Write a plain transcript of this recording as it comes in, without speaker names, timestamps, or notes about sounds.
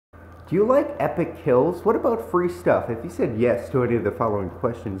Do you like epic kills? What about free stuff? If you said yes to any of the following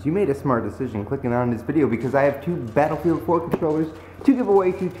questions, you made a smart decision clicking on this video, because I have 2 Battlefield 4 controllers to give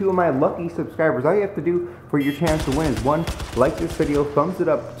away to 2 of my lucky subscribers. All you have to do for your chance to win is 1, like this video, thumbs it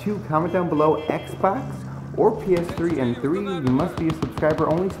up, 2, comment down below Xbox or PS3, and 3, you must be a subscriber.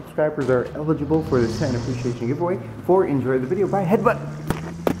 Only subscribers are eligible for the 10 appreciation giveaway. 4, enjoy the video. Bye. Headbutt!